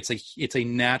emotional, like it's a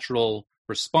natural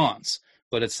response,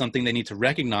 but it's something they need to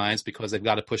recognize because they've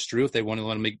got to push through if they want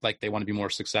to make, like, they want to be more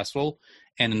successful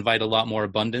and invite a lot more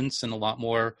abundance and a lot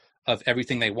more of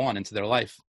everything they want into their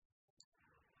life.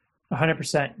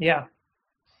 100%. Yeah.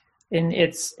 And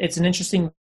it's an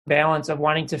interesting balance of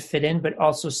wanting to fit in, but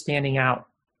also standing out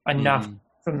enough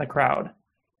from the crowd.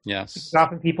 Yes. Because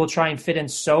often people try and fit in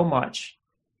so much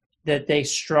that they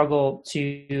struggle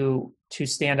to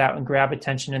stand out and grab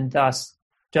attention, and thus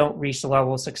don't reach the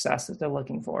level of success that they're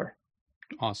looking for.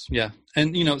 Awesome. Yeah.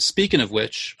 And, speaking of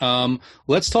which,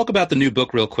 let's talk about the new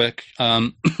book real quick.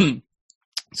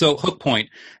 So Hook Point,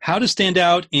 how to stand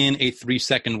out in a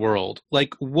 3-second world.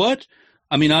 Like what,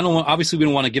 obviously we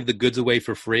don't want to give the goods away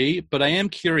for free, but I am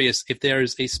curious if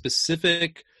there's a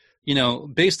specific,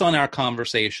 based on our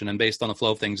conversation and based on the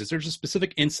flow of things, is there a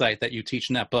specific insight that you teach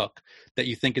in that book that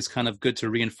you think is kind of good to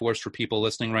reinforce for people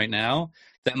listening right now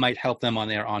that might help them on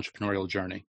their entrepreneurial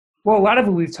journey? Well, a lot of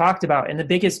it we've talked about, and the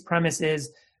biggest premise is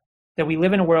that we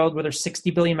live in a world where there's 60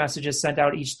 billion messages sent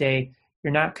out each day.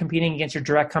 You're not competing against your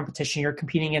direct competition. You're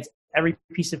competing against every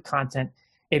piece of content.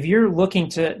 If you're looking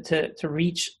to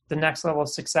reach the next level of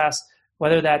success,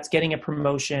 whether that's getting a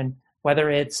promotion, whether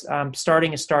it's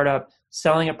starting a startup,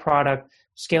 selling a product,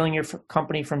 scaling your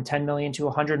company from 10 million to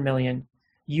 100 million,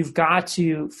 you've got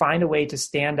to find a way to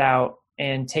stand out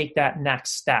and take that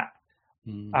next step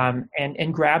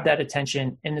and grab that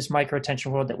attention in this micro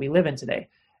attention world that we live in today.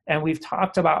 And we've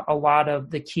talked about a lot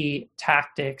of the key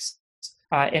tactics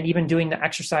and even doing the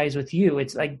exercise with you.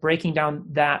 It's like breaking down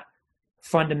that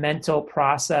fundamental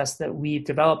process that we've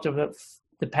developed over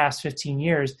the past 15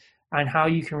 years on how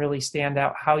you can really stand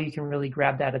out, how you can really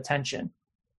grab that attention.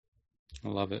 I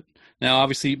love it. Now,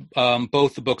 obviously,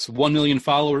 both the books, 1 million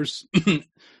followers.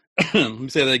 Let me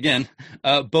say that again.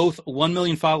 Both 1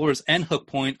 million followers and Hook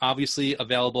Point, obviously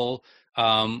available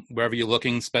wherever you're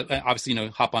looking. Obviously,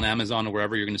 hop on Amazon or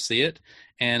wherever you're going to see it.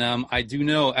 And I do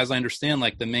know, as I understand,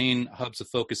 like the main hubs of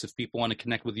focus, if people want to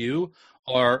connect with you,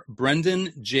 are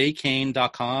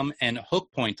BrendanJCain.com and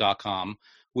HookPoint.com,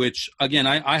 which, again,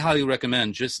 I highly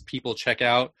recommend just people check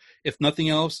out, if nothing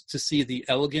else, to see the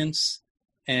elegance.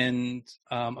 And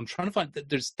I'm trying to find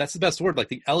that's the best word, like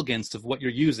the elegance of what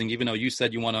you're using, even though you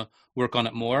said you want to work on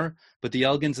it more, but the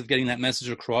elegance of getting that message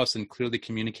across and clearly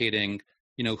communicating,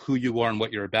 who you are and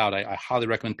what you're about. I highly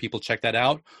recommend people check that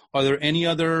out. Are there any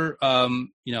other,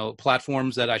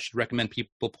 platforms that I should recommend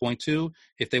people point to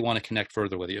if they want to connect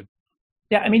further with you?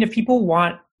 Yeah. I mean, if people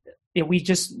want, we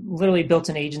just literally built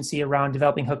an agency around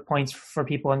developing hook points for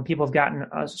people, and people have gotten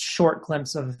a short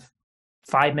glimpse of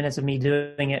 5 minutes of me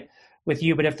doing it with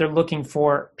you. But if they're looking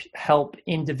for help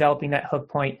in developing that hook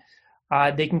point,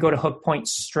 they can go to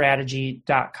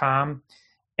hookpointstrategy.com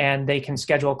and they can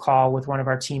schedule a call with one of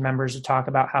our team members to talk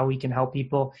about how we can help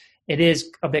people. It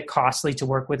is a bit costly to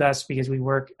work with us because we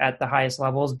work at the highest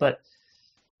levels, but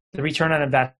the return on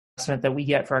investment that we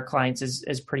get for our clients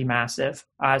is pretty massive.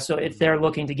 So if they're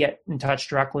looking to get in touch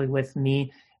directly with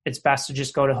me, it's best to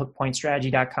just go to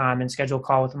hookpointstrategy.com and schedule a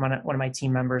call with one of my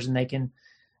team members, and they can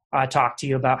talk to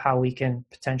you about how we can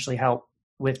potentially help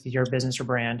with your business or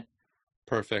brand.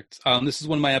 Perfect. This is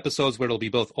one of my episodes where it'll be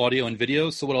both audio and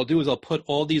video. So what I'll do is I'll put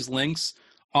all these links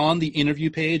on the interview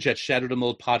page at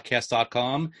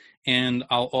shatterthemoldpodcast.com. And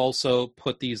I'll also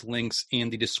put these links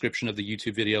in the description of the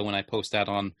YouTube video when I post that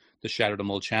on the Shatter the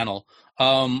Mold channel.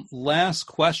 Last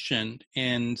question,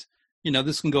 and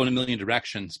this can go in a million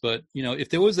directions, but if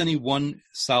there was any one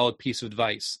solid piece of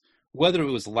advice, whether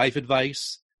it was life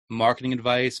advice, marketing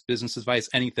advice, business advice,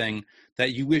 anything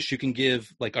that you wish you can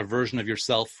give, like a version of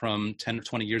yourself from 10 or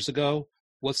 20 years ago,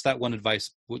 what's that one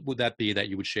advice would that be that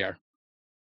you would share?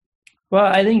 Well,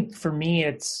 I think for me,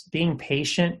 it's being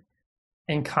patient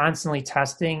and constantly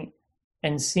testing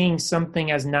and seeing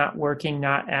something as not working,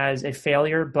 not as a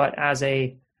failure, but as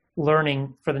a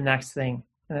learning for the next thing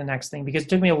and the next thing, because it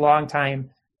took me a long time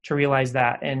to realize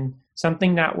that. And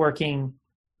something not working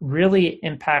really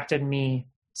impacted me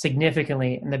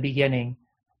significantly in the beginning.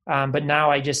 But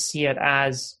now I just see it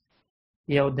as,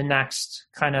 the next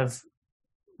kind of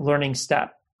learning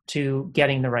step to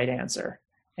getting the right answer.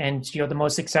 And, the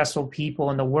most successful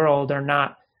people in the world are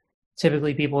not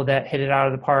typically people that hit it out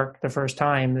of the park the first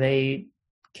time. They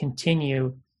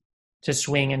continue to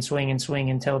swing and swing and swing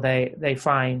until they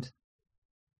find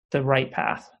the right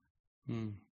path.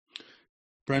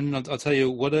 Brendan, I'll tell you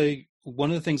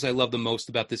one of the things I love the most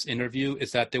about this interview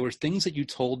is that there were things that you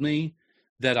told me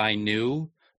that I knew,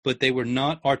 but they were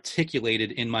not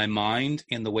articulated in my mind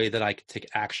in the way that I could take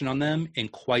action on them in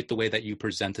quite the way that you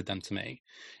presented them to me.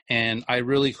 And I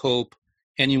really hope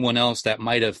anyone else that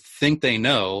might have think they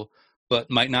know, but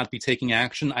might not be taking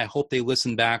action, I hope they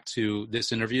listen back to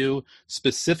this interview,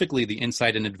 specifically the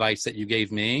insight and advice that you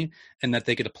gave me, and that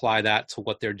they could apply that to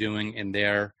what they're doing in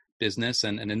their business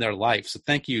and in their life. So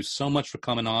thank you so much for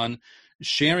coming on,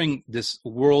 sharing this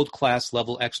world-class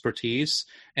level expertise,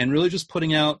 and really just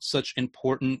putting out such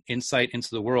important insight into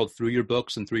the world through your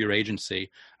books and through your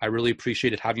agency. I really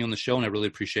appreciated having you on the show, and I really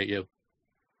appreciate you.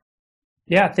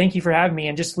 Yeah, thank you for having me.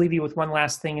 And just leave you with one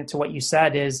last thing into what you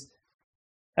said is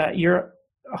you're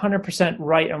 100%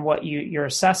 right on what your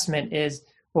assessment is.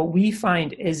 What we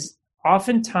find is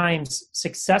oftentimes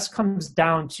success comes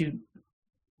down to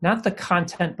not the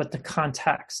content, but the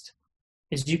context.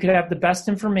 Is you could have the best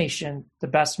information, the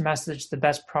best message, the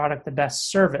best product, the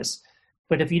best service.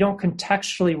 But if you don't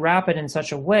contextually wrap it in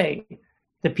such a way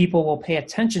that people will pay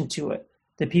attention to it,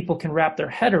 that people can wrap their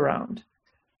head around,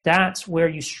 that's where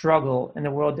you struggle in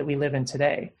the world that we live in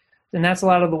today. And that's a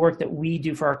lot of the work that we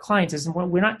do for our clients is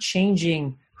we're not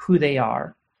changing who they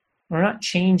are. We're not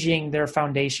changing their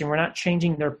foundation. We're not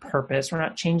changing their purpose. We're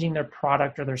not changing their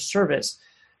product or their service.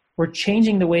 We're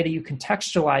changing the way that you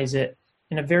contextualize it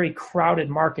in a very crowded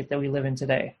market that we live in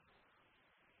today.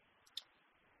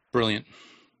 Brilliant.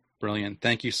 Brilliant.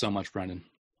 Thank you so much, Brendan.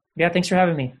 Yeah, thanks for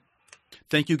having me.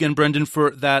 Thank you again, Brendan,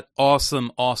 for that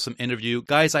awesome interview.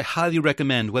 Guys, I highly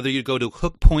recommend whether you go to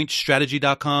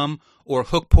hookpointstrategy.com or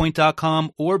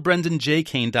hookpoint.com or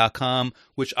brendanjcain.com,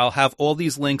 which I'll have all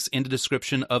these links in the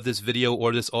description of this video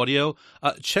or this audio.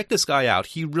 Check this guy out.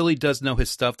 He really does know his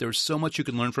stuff. There's so much you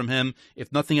can learn from him,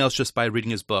 if nothing else, just by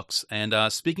reading his books. And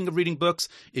speaking of reading books,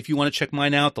 if you want to check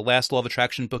mine out, The Last Law of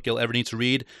Attraction book you'll ever need to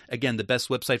read, again, the best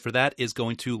website for that is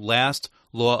going to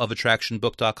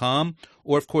lawofattractionbook.com.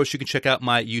 Or, of course, you can check out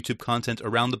my YouTube content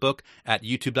around the book at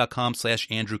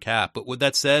youtube.com/Andrew Cap. But with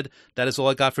that said, that is all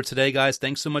I got for today, guys.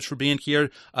 Thanks so much for being here.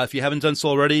 If you haven't done so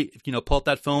already, pull up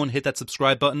that phone, hit that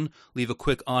subscribe button, leave a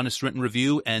quick, honest written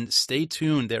review, and stay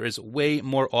tuned. There is way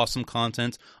more awesome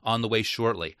content on the way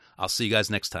shortly. I'll see you guys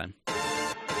next time.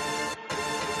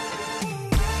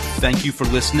 Thank you for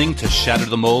listening to Shatter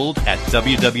the Mold at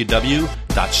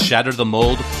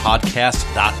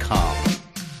www.shatterthemoldpodcast.com.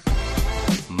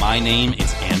 My name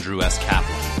is Andrew S.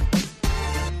 Kaplan.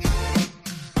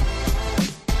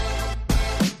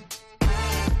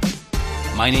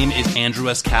 My name is Andrew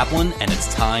S. Kaplan, and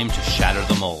it's time to shatter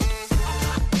the mold.